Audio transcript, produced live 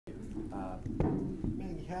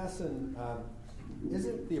Maggie, Hassan,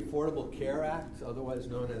 isn't the Affordable Care Act, otherwise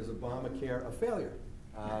known as Obamacare, a failure?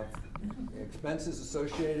 Expenses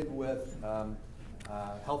associated with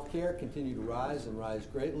health care continue to rise and rise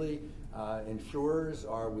greatly. Insurers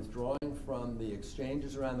are withdrawing from the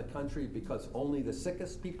exchanges around the country because only the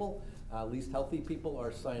sickest people, least healthy people,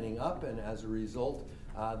 are signing up, and as a result,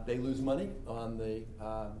 they lose money on the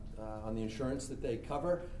insurance that they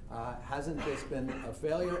cover. Hasn't this been a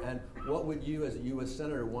failure? And what would you, as a U.S.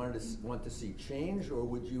 Senator, want to see change, or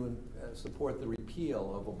would you support the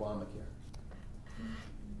repeal of Obamacare?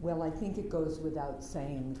 Well, I think it goes without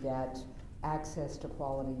saying that access to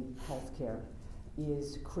quality health care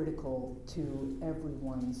is critical to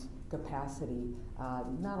everyone's capacity,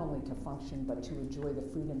 not only to function, but to enjoy the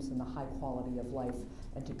freedoms and the high quality of life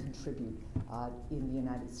and to contribute in the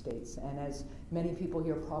United States. And as many people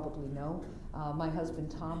here probably know, my husband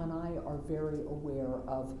Tom and I are very aware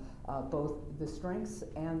of both the strengths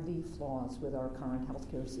and the flaws with our current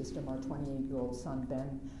healthcare system. Our 28-year-old son,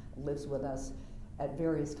 Ben, lives with us. At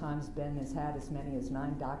various times, Ben has had as many as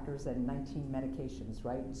 9 doctors and 19 medications,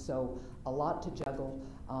 right? So a lot to juggle,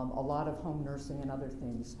 a lot of home nursing and other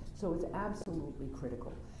things. So it's absolutely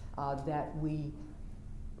critical that we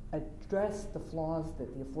address the flaws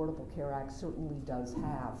that the Affordable Care Act certainly does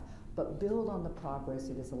have, but build on the progress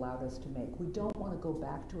it has allowed us to make. We don't want to go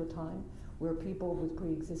back to a time where people with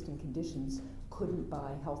pre-existing conditions couldn't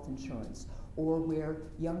buy health insurance, or where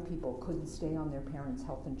young people couldn't stay on their parents'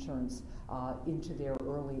 health insurance into their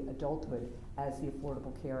early adulthood, as the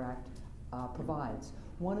Affordable Care Act provides.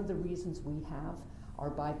 One of the reasons we have our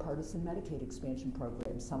bipartisan Medicaid expansion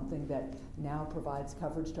program, something that now provides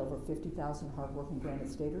coverage to over 50,000 hardworking Granite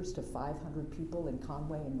Staters to 500 people in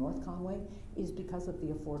Conway and North Conway, is because of the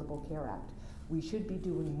Affordable Care Act. We should be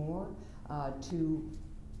doing more to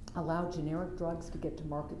allow generic drugs to get to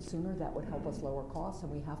market sooner. That would help us lower costs,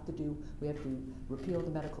 and we have to repeal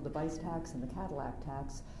the medical device tax and the Cadillac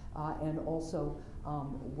tax, and also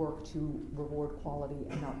work to reward quality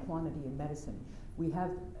and not quantity in medicine. We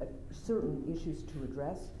have certain issues to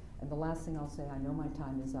address, and the last thing I'll say, I know my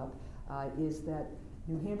time is up, is that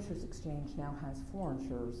New Hampshire's exchange now has 4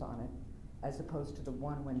 insurers on it, as opposed to the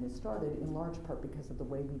one when this started, in large part because of the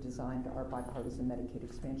way we designed our bipartisan Medicaid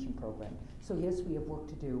expansion program. So yes, we have work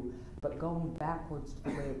to do, but going backwards to the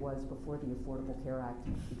way it was before the Affordable Care Act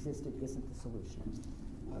existed isn't the solution.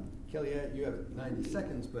 Kelly, you have 90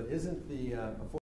 seconds, but isn't the